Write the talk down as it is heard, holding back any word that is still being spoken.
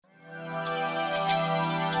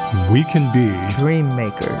We can be dream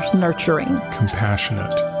makers, nurturing,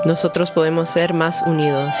 compassionate. Nosotros podemos ser más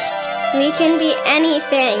unidos. We can be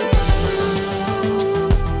anything.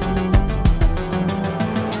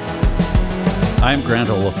 I'm Grant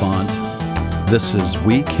Oliphant. This is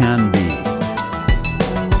We Can Be.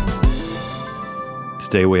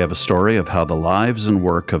 Today we have a story of how the lives and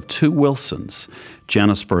work of two Wilsons,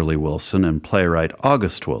 Janice Burley Wilson and playwright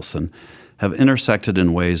August Wilson, have intersected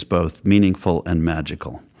in ways both meaningful and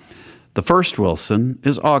magical. The first Wilson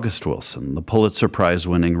is August Wilson, the Pulitzer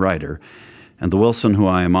Prize-winning writer, and the Wilson who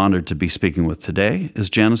I am honored to be speaking with today is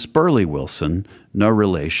Janice Burley Wilson, no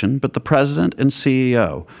relation, but the president and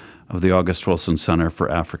CEO of the August Wilson Center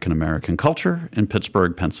for African American Culture in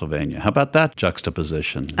Pittsburgh, Pennsylvania. How about that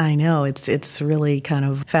juxtaposition? I know. It's really kind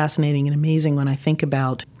of fascinating and amazing when I think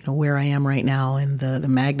about where I am right now and the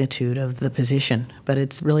magnitude of the position. But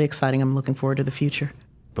it's really exciting. I'm looking forward to the future.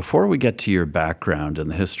 Before we get to your background and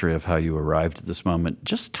the history of how you arrived at this moment,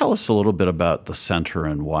 just tell us a little bit about the center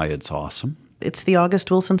and why it's awesome. It's the August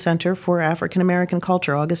Wilson Center for African American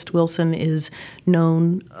Culture. August Wilson is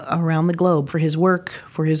known around the globe for his work,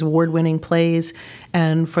 for his award-winning plays,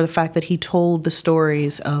 and for the fact that he told the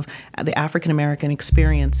stories of the African American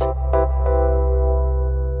experience.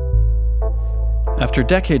 After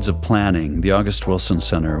decades of planning, the August Wilson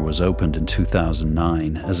Center was opened in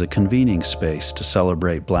 2009 as a convening space to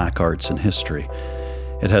celebrate Black arts and history.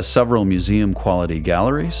 It has several museum-quality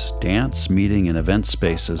galleries, dance, meeting, and event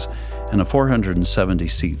spaces, and a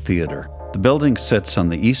 470-seat theater. The building sits on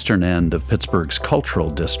the eastern end of Pittsburgh's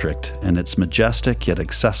Cultural District, and its majestic yet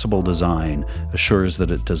accessible design assures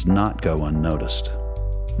that it does not go unnoticed.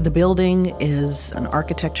 The building is an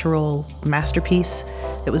architectural masterpiece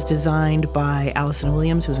that was designed by Allison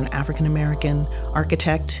Williams, who's an African-American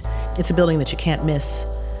architect. It's a building that you can't miss.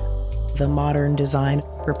 The modern design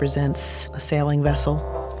represents a sailing vessel,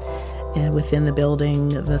 and within the building,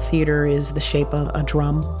 the theater is the shape of a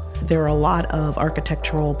drum. There are a lot of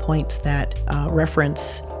architectural points that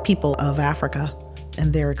reference people of Africa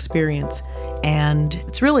and their experience, and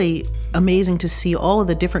it's really amazing to see all of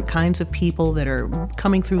the different kinds of people that are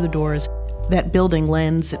coming through the doors. That building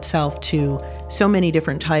lends itself to so many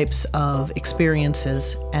different types of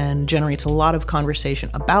experiences and generates a lot of conversation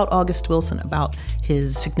about August Wilson, about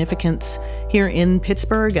his significance here in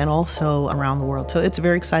Pittsburgh and also around the world. So it's a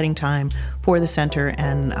very exciting time for the center,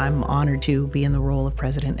 and I'm honored to be in the role of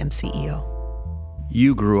president and CEO.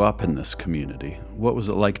 You grew up in this community. What was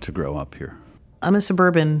it like to grow up here? I'm a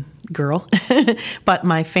suburban girl, but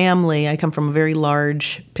my family, I come from a very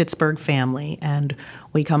large Pittsburgh family, and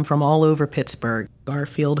we come from all over Pittsburgh: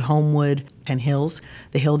 Garfield, Homewood, Penn Hills,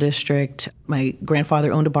 the Hill District. My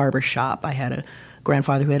grandfather owned a barber shop. I had a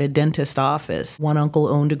grandfather who had a dentist office. One uncle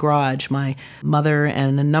owned a garage. My mother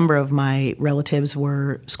and a number of my relatives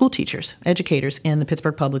were school teachers, educators in the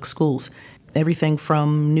Pittsburgh Public Schools. Everything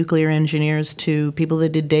from nuclear engineers to people that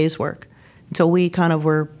did days work. And so we kind of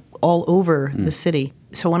were all over the city.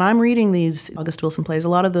 So when I'm reading these August Wilson plays, a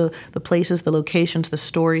lot of the places, the locations, the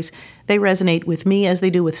stories, they resonate with me as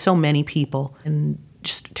they do with so many people. And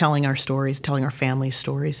just telling our stories, telling our family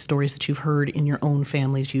stories that you've heard in your own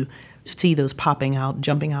families, you see those popping out,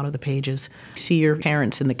 jumping out of the pages. You see your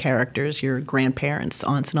parents in the characters, your grandparents,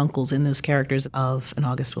 aunts and uncles in those characters of an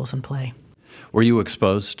August Wilson play. Were you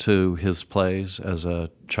exposed to his plays as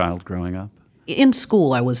a child growing up? In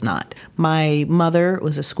school, I was not. My mother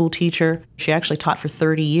was a school teacher. She actually taught for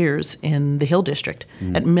 30 years in the Hill District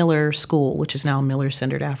at Miller School, which is now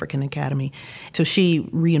Miller-Centered African Academy. So she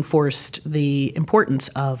reinforced the importance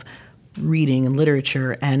of reading and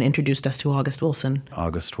literature and introduced us to August Wilson.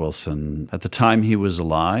 August Wilson, at the time he was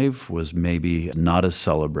alive, was maybe not as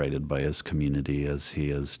celebrated by his community as he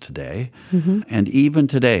is today. Mm-hmm. And even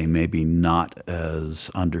today, maybe not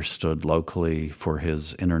as understood locally for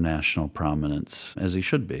his international prominence as he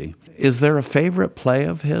should be. Is there a favorite play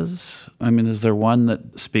of his? I mean, is there one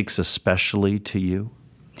that speaks especially to you?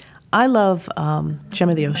 I love Gem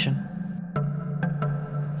of the Ocean.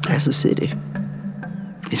 There's a city.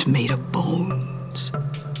 It's made of bones,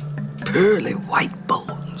 pearly white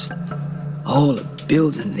bones. All the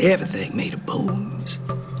buildings and everything made of bones.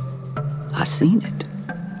 I seen it.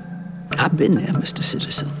 I've been there, Mr.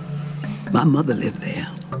 Citizen. My mother lived there.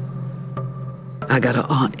 I got an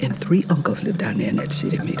aunt and 3 uncles live down there in that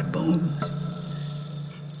city made of bones.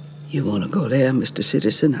 You want to go there, Mr.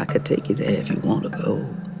 Citizen? I could take you there if you want to go.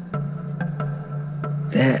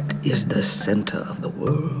 That is the center of the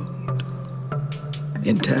world.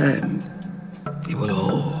 In time, it will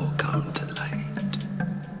all come to light.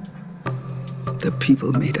 The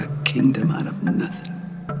people made a kingdom out of nothing.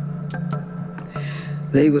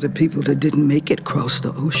 They were the people that didn't make it across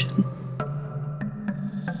the ocean.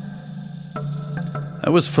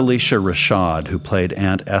 That was Phylicia Rashad, who played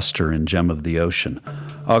Aunt Esther in Gem of the Ocean,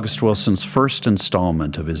 August Wilson's first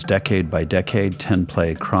installment of his decade-by-decade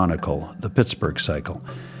 10-play chronicle, The Pittsburgh Cycle.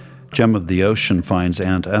 Gem of the Ocean finds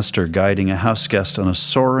Aunt Esther guiding a house guest on a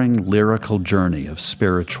soaring lyrical journey of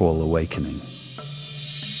spiritual awakening.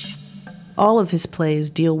 All of his plays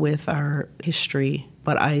deal with our history,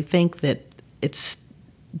 but I think that it's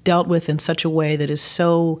dealt with in such a way that is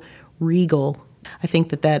so regal. I think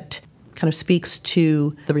that kind of speaks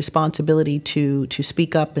to the responsibility to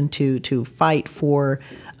speak up and to fight for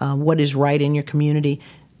what is right in your community.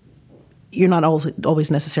 You're not always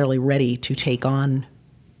necessarily ready to take on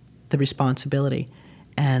the responsibility,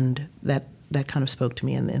 and that kind of spoke to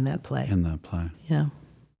me in that play. In that play. Yeah.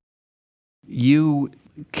 You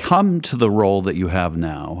come to the role that you have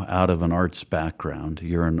now out of an arts background.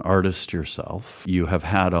 You're an artist yourself. You have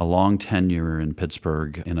had a long tenure in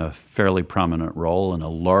Pittsburgh in a fairly prominent role in a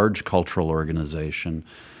large cultural organization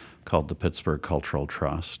called the Pittsburgh Cultural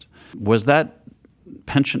Trust. Was that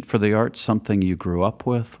penchant for the arts something you grew up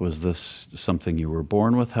with? Was this something you were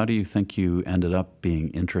born with? How do you think you ended up being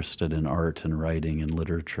interested in art and writing and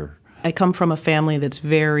literature? I come from a family that's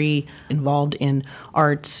very involved in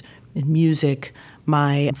arts and music.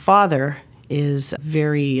 My father is a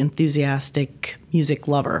very enthusiastic music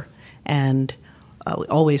lover, and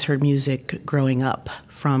always heard music growing up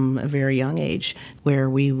from a very young age, where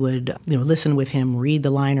we would listen with him, read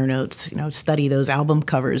the liner notes, study those album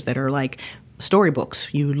covers that are like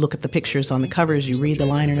storybooks. You look at the pictures on the covers, you read the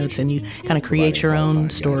liner notes, and you kind of create your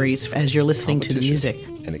own stories as you're listening to the music.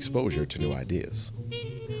 And exposure to new ideas.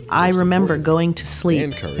 I remember going to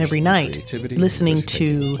sleep every night listening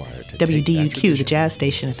to WDUQ, the jazz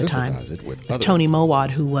station at the time, with Tony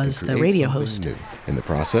Mowat, who was the radio host. In the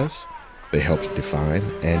process, they helped define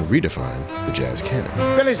and redefine the jazz canon.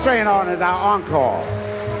 Billy Strayhorn is our encore.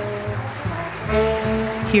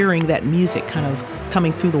 Hearing that music kind of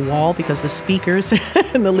coming through the wall, because the speakers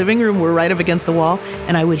in the living room were right up against the wall,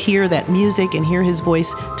 and I would hear that music and hear his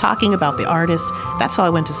voice talking about the artist. That's how I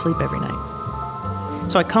went to sleep every night.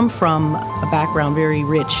 So I come from a background very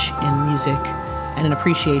rich in music and an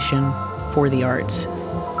appreciation for the arts.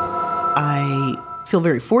 I feel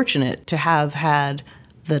very fortunate to have had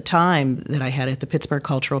the time that I had at the Pittsburgh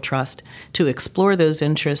Cultural Trust to explore those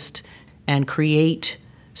interests and create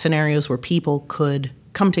scenarios where people could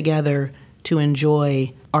come together to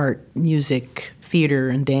enjoy art, music, theater,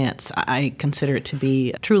 and dance. I consider it to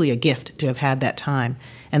be truly a gift to have had that time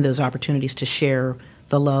and those opportunities to share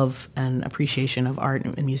the love and appreciation of art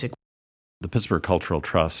and music. The Pittsburgh Cultural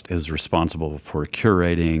Trust is responsible for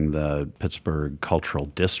curating the Pittsburgh Cultural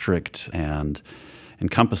District and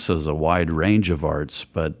encompasses a wide range of arts,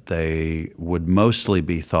 but they would mostly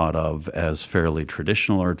be thought of as fairly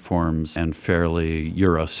traditional art forms and fairly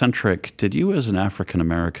Eurocentric. Did you, as an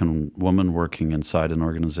African-American woman working inside an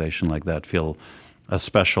organization like that, feel a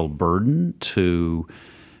special burden to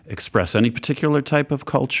express any particular type of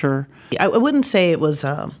culture? I wouldn't say it was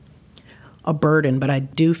a burden, but I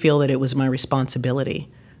do feel that it was my responsibility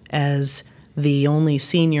as the only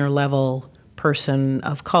senior level person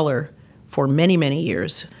of color for many, many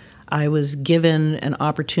years. I was given an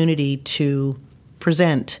opportunity to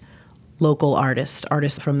present local artists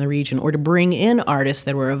from the region, or to bring in artists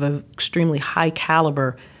that were of an extremely high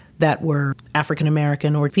caliber that were African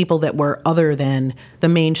American or people that were other than the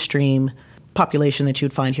mainstream population that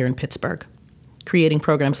you'd find here in Pittsburgh. Creating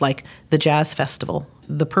programs like the Jazz Festival.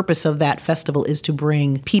 The purpose of that festival is to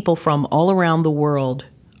bring people from all around the world,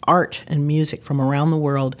 art and music from around the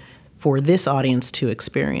world, for this audience to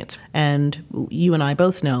experience. And you and I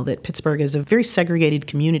both know that Pittsburgh is a very segregated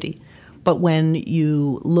community. But when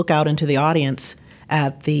you look out into the audience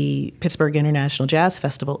at the Pittsburgh International Jazz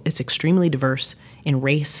Festival, it's extremely diverse in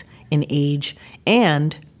race, in age,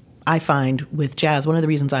 and I find with jazz, one of the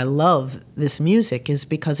reasons I love this music is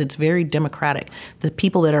because it's very democratic. The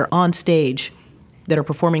people that are on stage that are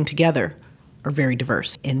performing together are very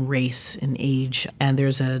diverse in race, in age, and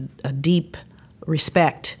there's a deep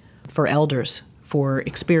respect for elders, for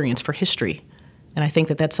experience, for history. And I think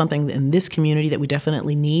that that's something in this community that we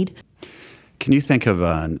definitely need. Can you think of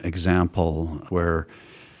an example where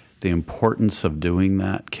the importance of doing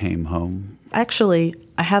that came home? Actually,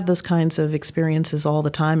 I have those kinds of experiences all the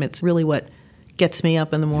time. It's really what gets me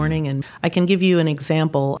up in the morning. And I can give you an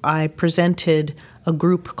example. I presented a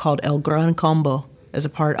group called El Gran Combo as a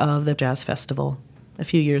part of the Jazz Festival a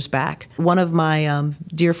few years back. One of my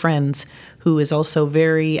dear friends, who is also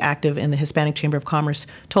very active in the Hispanic Chamber of Commerce,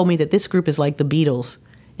 told me that this group is like the Beatles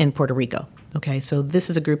in Puerto Rico. Okay, so this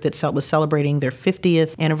is a group that was celebrating their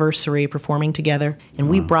 50th anniversary performing together, and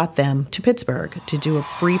we brought them to Pittsburgh to do a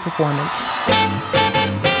free performance.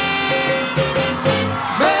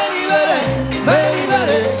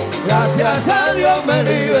 Gracias a Dios me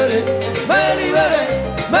liberé,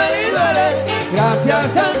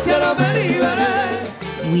 gracias al cielo me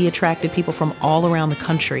liberé. We attracted people from all around the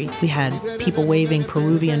country. We had people waving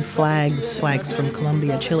Peruvian flags from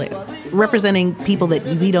Colombia, Chile, representing people that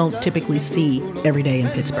we don't typically see every day in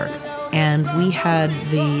Pittsburgh. And we had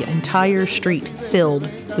the entire street filled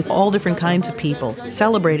with all different kinds of people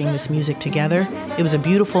celebrating this music together. It was a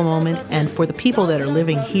beautiful moment, and for the people that are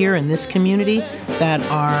living here in this community that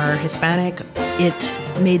are Hispanic,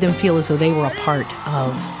 it made them feel as though they were a part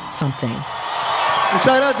of something. Muchas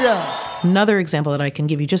gracias. Another example that I can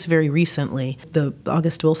give you just very recently, the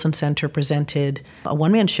August Wilson Center presented a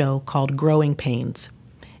one-man show called Growing Pains.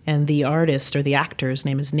 And the artist or the actor's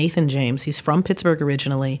name is Nathan James. He's from Pittsburgh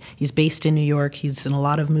originally. He's based in New York. He's in a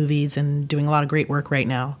lot of movies and doing a lot of great work right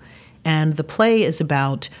now. And the play is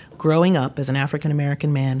about growing up as an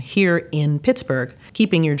African-American man here in Pittsburgh,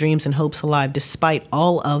 keeping your dreams and hopes alive despite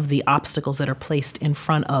all of the obstacles that are placed in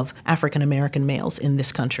front of African-American males in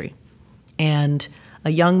this country. And a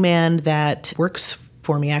young man that works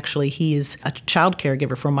for me, actually, he is a child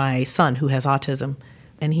caregiver for my son who has autism.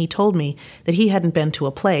 And he told me that he hadn't been to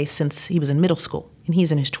a play since he was in middle school, and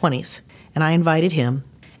he's in his 20s. And I invited him,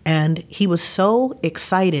 and he was so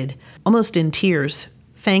excited, almost in tears,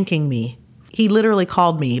 thanking me. He literally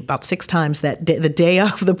called me about 6 times that day, the day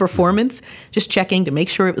of the performance, just checking to make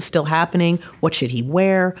sure it was still happening, what should he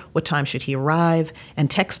wear, what time should he arrive, and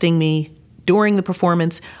texting me during the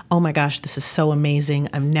performance, oh my gosh, this is so amazing.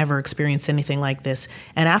 I've never experienced anything like this.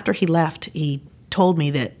 And after he left, he told me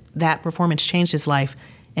that that performance changed his life,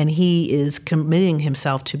 and he is committing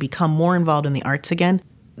himself to become more involved in the arts again.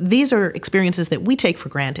 These are experiences that we take for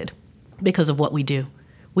granted because of what we do.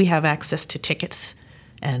 We have access to tickets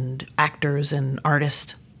and actors and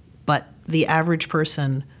artists, but the average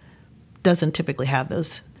person doesn't typically have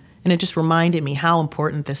those. And it just reminded me how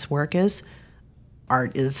important this work is.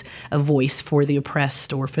 Art is a voice for the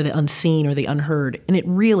oppressed or for the unseen or the unheard, and it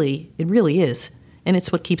really is, and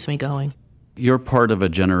it's what keeps me going. You're part of a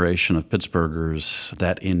generation of Pittsburghers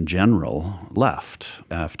that, in general, left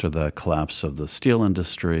after the collapse of the steel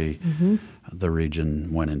industry. Mm-hmm. The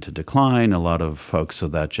region went into decline. A lot of folks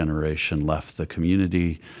of that generation left the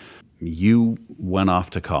community. You went off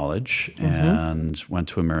to college mm-hmm. and went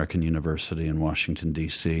to American University in Washington,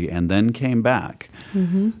 D.C., and then came back,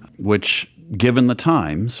 mm-hmm. which, given the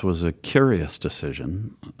times, was a curious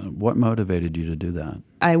decision. What motivated you to do that?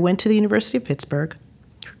 I went to the University of Pittsburgh,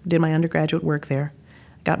 did my undergraduate work there,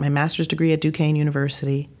 got my master's degree at Duquesne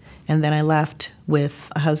University, and then I left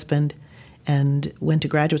with a husband and went to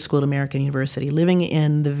graduate school at American University, living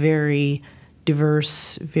in the very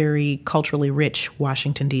diverse, very culturally rich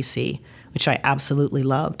Washington, D.C., which I absolutely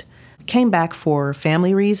loved. Came back for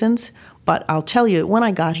family reasons, but I'll tell you, when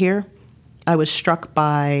I got here, I was struck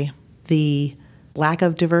by the lack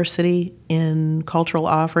of diversity in cultural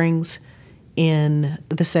offerings, in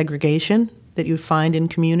the segregation that you find in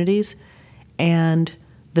communities, and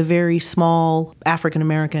the very small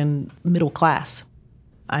African-American middle class.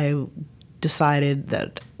 I decided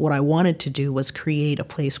that what I wanted to do was create a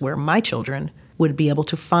place where my children would be able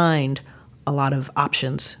to find a lot of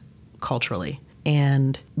options culturally,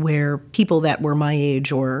 and where people that were my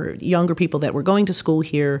age or younger people that were going to school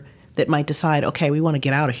here that might decide, okay, we want to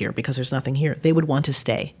get out of here because there's nothing here, they would want to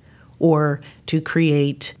stay, or to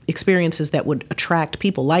create experiences that would attract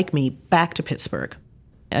people like me back to Pittsburgh.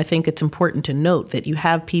 I think it's important to note that you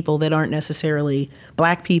have people that aren't necessarily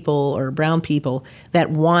black people or brown people that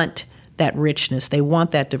want that richness, they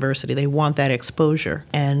want that diversity, they want that exposure,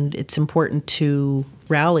 and it's important to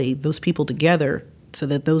rally those people together so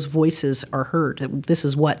that those voices are heard, that this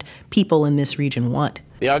is what people in this region want.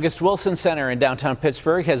 The August Wilson Center in downtown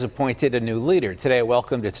Pittsburgh has appointed a new leader. Today it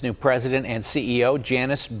welcomed its new president and CEO,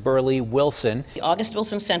 Janice Burley Wilson. The August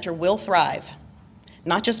Wilson Center will thrive,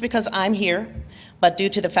 not just because I'm here, but due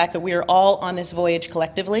to the fact that we are all on this voyage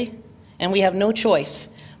collectively, and we have no choice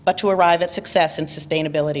but to arrive at success and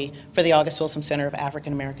sustainability for the August Wilson Center of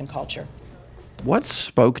African American Culture. What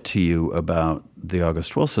spoke to you about the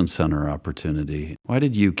August Wilson Center opportunity? Why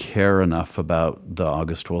did you care enough about the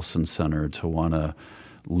August Wilson Center to want to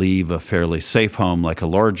leave a fairly safe home like a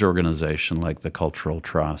large organization like the Cultural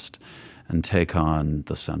Trust and take on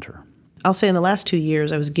the center? I'll say in the last 2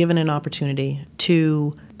 years, I was given an opportunity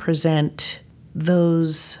to present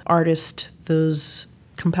those artists, those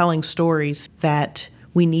compelling stories that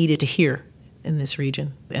we needed to hear in this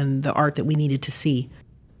region and the art that we needed to see.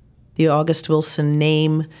 The The August Wilson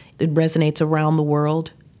name, it resonates around the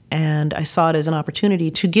world. And I saw it as an opportunity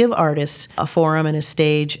to give artists a forum and a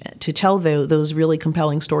stage to tell those really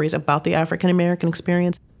compelling stories about the African American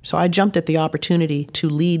experience. So I jumped at the opportunity to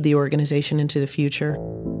lead the organization into the future.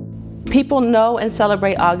 People know and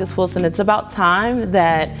celebrate August Wilson. It's about time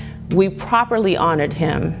that we properly honored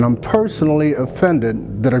him. I'm personally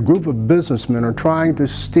offended that a group of businessmen are trying to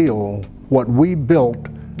steal what we built,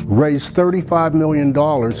 raised $35 million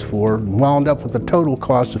for, wound up with a total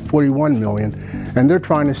cost of $41 million, and they're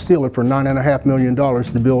trying to steal it for $9.5 million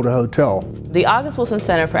to build a hotel. The August Wilson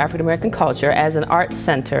Center for African American Culture as an art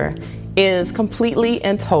center is completely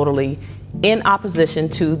and totally in opposition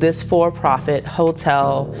to this for-profit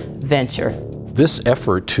hotel venture. This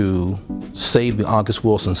effort to save the August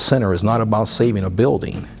Wilson Center is not about saving a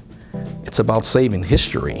building. It's about saving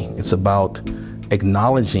history. It's about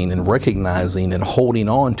acknowledging and recognizing and holding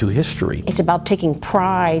on to history. It's about taking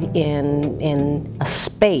pride in a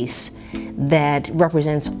space that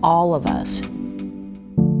represents all of us.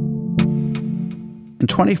 In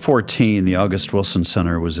 2014, the August Wilson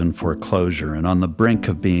Center was in foreclosure and on the brink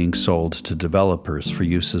of being sold to developers for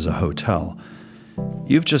use as a hotel.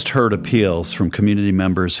 You've just heard appeals from community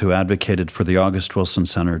members who advocated for the August Wilson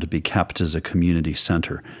Center to be kept as a community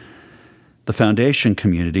center. The foundation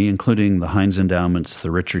community, including the Heinz Endowments, the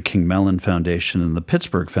Richard King Mellon Foundation, and the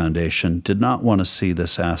Pittsburgh Foundation, did not want to see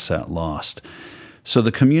this asset lost. So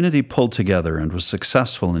the community pulled together and was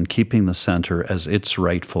successful in keeping the center as its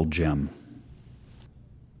rightful gem.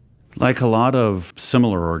 Like a lot of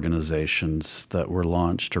similar organizations that were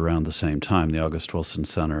launched around the same time, the August Wilson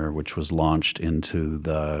Center, which was launched into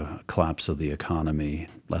the collapse of the economy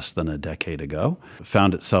less than a decade ago,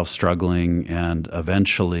 found itself struggling and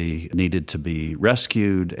eventually needed to be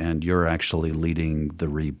rescued, and you're actually leading the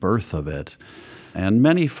rebirth of it. And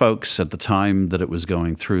many folks at the time that it was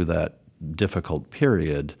going through that difficult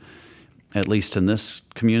period, at least in this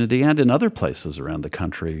community and in other places around the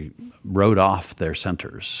country, wrote off their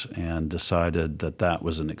centers and decided that that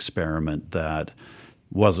was an experiment that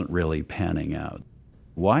wasn't really panning out.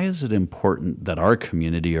 Why is it important that our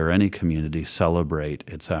community or any community celebrate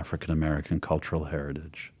its African American cultural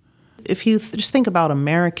heritage? If you just think about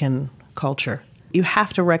American culture, you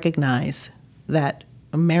have to recognize that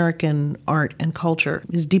American art and culture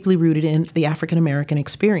is deeply rooted in the African American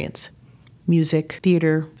experience. Music,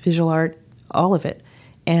 theater, visual art, all of it.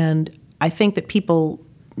 And I think that people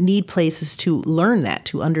need places to learn that,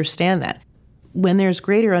 to understand that. When there's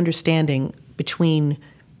greater understanding between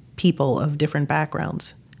people of different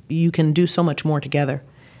backgrounds, you can do so much more together.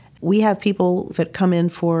 We have people that come in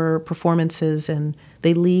for performances and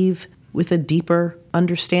they leave with a deeper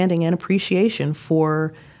understanding and appreciation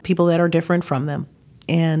for people that are different from them.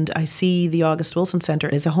 And I see the August Wilson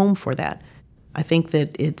Center as a home for that. I think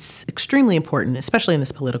that it's extremely important, especially in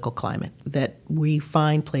this political climate, that we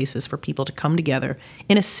find places for people to come together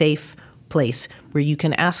in a safe place where you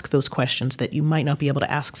can ask those questions that you might not be able to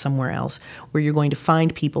ask somewhere else, where you're going to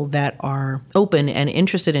find people that are open and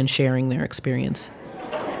interested in sharing their experience.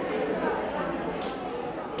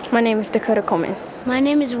 My name is Dakota Coleman. My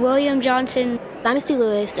name is William Johnson. Dynasty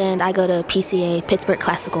Lewis, and I go to PCA, Pittsburgh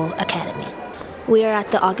Classical Academy. We are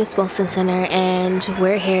at the August Wilson Center, and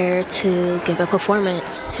we're here to give a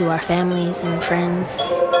performance to our families and friends.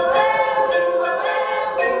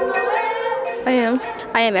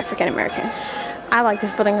 I am African American. I like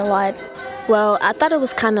this building a lot. Well, I thought it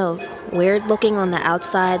was kind of weird looking on the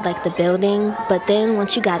outside, like the building, but then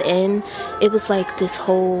once you got in, it was like this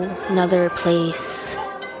whole nother place.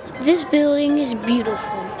 This building is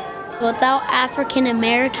beautiful. Without African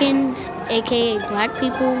Americans, aka black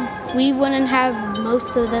people, we wouldn't have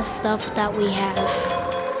most of the stuff that we have.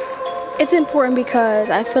 It's important because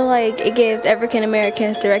I feel like it gives African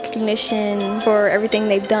Americans the recognition for everything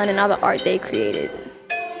they've done and all the art they created.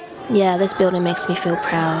 Yeah, this building makes me feel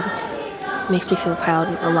proud. Makes me feel proud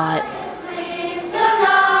a lot.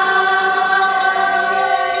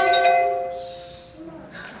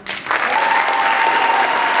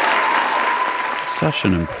 Such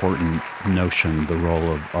an important notion, the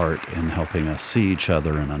role of art in helping us see each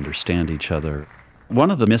other and understand each other.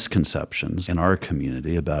 One of the misconceptions in our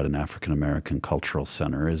community about an African American cultural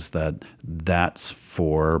center is that that's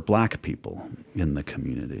for black people in the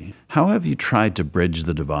community. How have you tried to bridge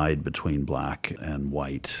the divide between black and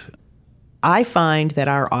white? I find that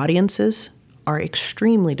our audiences are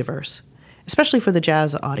extremely diverse, especially for the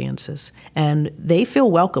jazz audiences, and they feel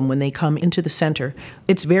welcome when they come into the center.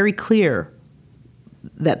 It's very clear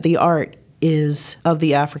that the art is of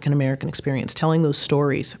the African American experience, telling those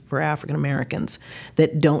stories for African Americans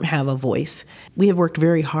that don't have a voice. We have worked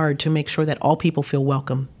very hard to make sure that all people feel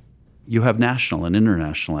welcome. You have national and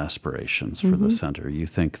international aspirations for the center. You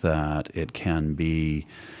think that it can be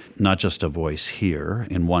not just a voice here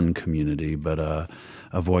in one community, but a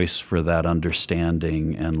voice for that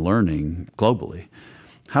understanding and learning globally.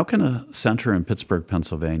 How can a center in Pittsburgh,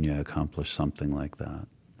 Pennsylvania accomplish something like that?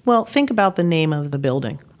 Well, think about the name of the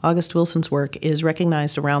building. August Wilson's work is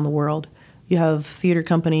recognized around the world. You have theater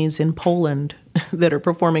companies in Poland that are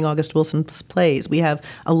performing August Wilson's plays. We have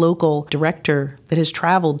a local director that has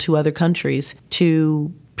traveled to other countries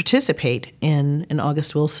to participate in an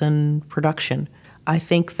August Wilson production. I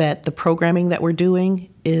think that the programming that we're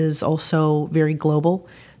doing is also very global.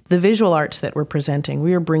 The visual arts that we're presenting,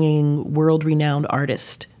 we are bringing world-renowned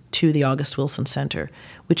artists to the August Wilson Center,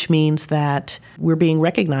 which means that we're being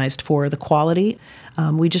recognized for the quality.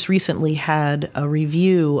 We just recently had a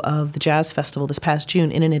review of the Jazz Festival this past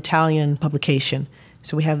June in an Italian publication.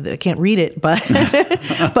 So we have, I can't read it, but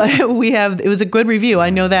it was a good review, I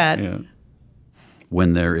know that. Yeah.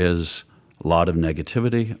 When there is a lot of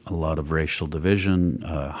negativity, a lot of racial division,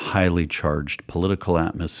 a highly charged political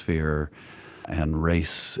atmosphere, and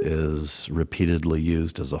race is repeatedly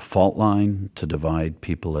used as a fault line to divide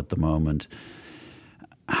people at the moment,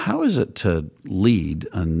 how is it to lead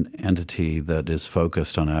an entity that is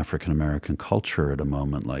focused on African American culture at a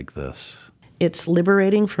moment like this? It's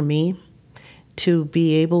liberating for me to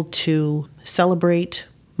be able to celebrate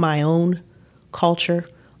my own culture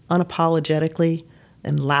unapologetically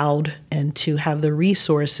and loud, and to have the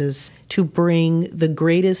resources to bring the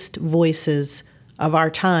greatest voices of our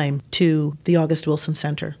time to the August Wilson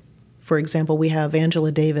Center. For example, we have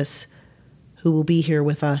Angela Davis, who will be here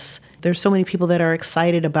with us. There's so many people that are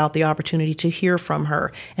excited about the opportunity to hear from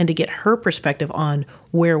her and to get her perspective on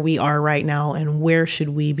where we are right now and where should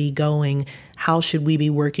we be going, how should we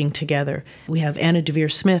be working together. We have Anna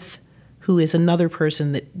DeVere Smith, who is another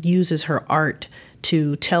person that uses her art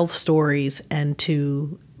to tell stories and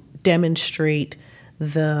to demonstrate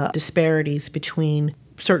the disparities between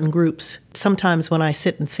certain groups. Sometimes when I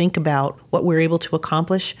sit and think about what we're able to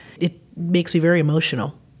accomplish, it makes me very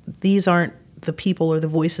emotional. These aren't the people or the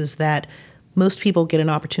voices that most people get an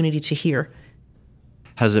opportunity to hear.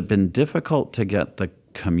 Has it been difficult to get the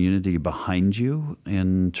community behind you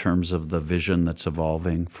in terms of the vision that's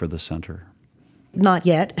evolving for the center? Not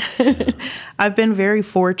yet. I've been very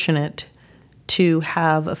fortunate to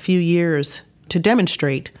have a few years to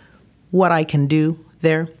demonstrate what I can do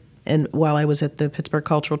there. And while I was at the Pittsburgh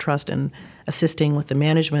Cultural Trust and assisting with the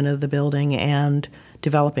management of the building and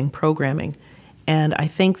developing programming. And I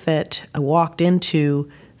think that I walked into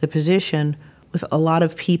the position with a lot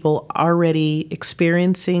of people already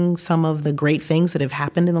experiencing some of the great things that have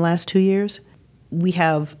happened in the last 2 years. We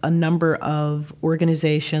have a number of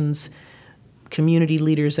organizations, community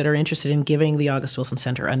leaders that are interested in giving the August Wilson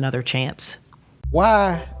Center another chance.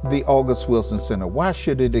 Why the August Wilson Center? Why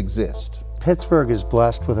should it exist? Pittsburgh is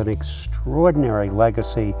blessed with an extraordinary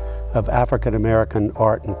legacy of African American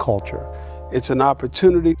art and culture. It's an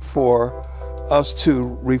opportunity for us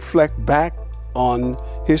to reflect back on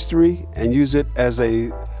history and use it as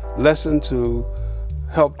a lesson to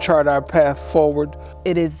help chart our path forward.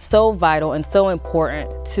 It is so vital and so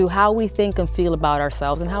important to how we think and feel about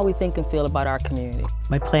ourselves and how we think and feel about our community.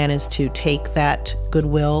 My plan is to take that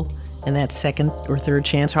goodwill and that second or third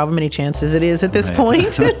chance, however many chances it is at this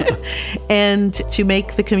point, and to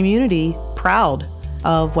make the community proud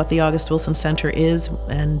of what the August Wilson Center is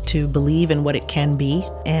and to believe in what it can be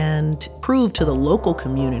and prove to the local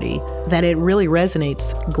community that it really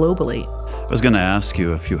resonates globally. I was going to ask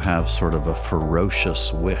you if you have sort of a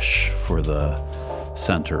ferocious wish for the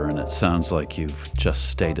center, and it sounds like you've just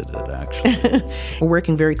stated it, actually. We're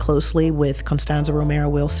working very closely with Constanza Romero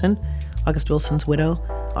Wilson, August Wilson's widow,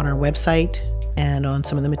 on our website and on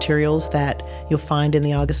some of the materials that you'll find in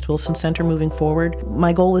the August Wilson Center moving forward.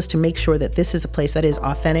 My goal is to make sure that this is a place that is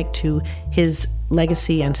authentic to his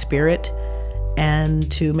legacy and spirit, and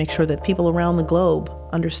to make sure that people around the globe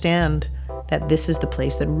understand that this is the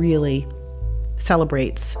place that really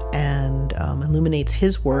celebrates and illuminates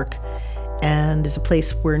his work, and is a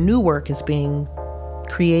place where new work is being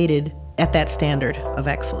created at that standard of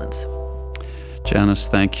excellence. Janice,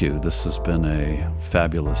 thank you. This has been a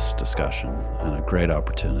fabulous discussion and a great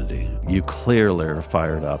opportunity. You clearly are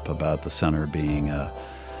fired up about the center being a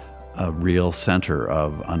real center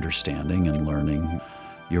of understanding and learning.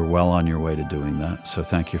 You're well on your way to doing that, so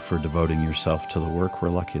thank you for devoting yourself to the work. We're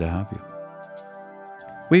lucky to have you.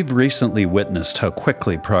 We've recently witnessed how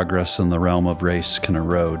quickly progress in the realm of race can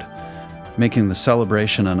erode, making the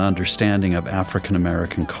celebration and understanding of African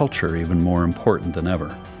American culture even more important than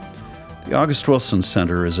ever. The August Wilson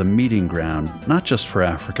Center is a meeting ground not just for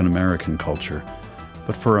African American culture,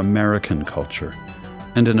 but for American culture,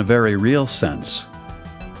 and in a very real sense,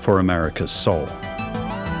 for America's soul.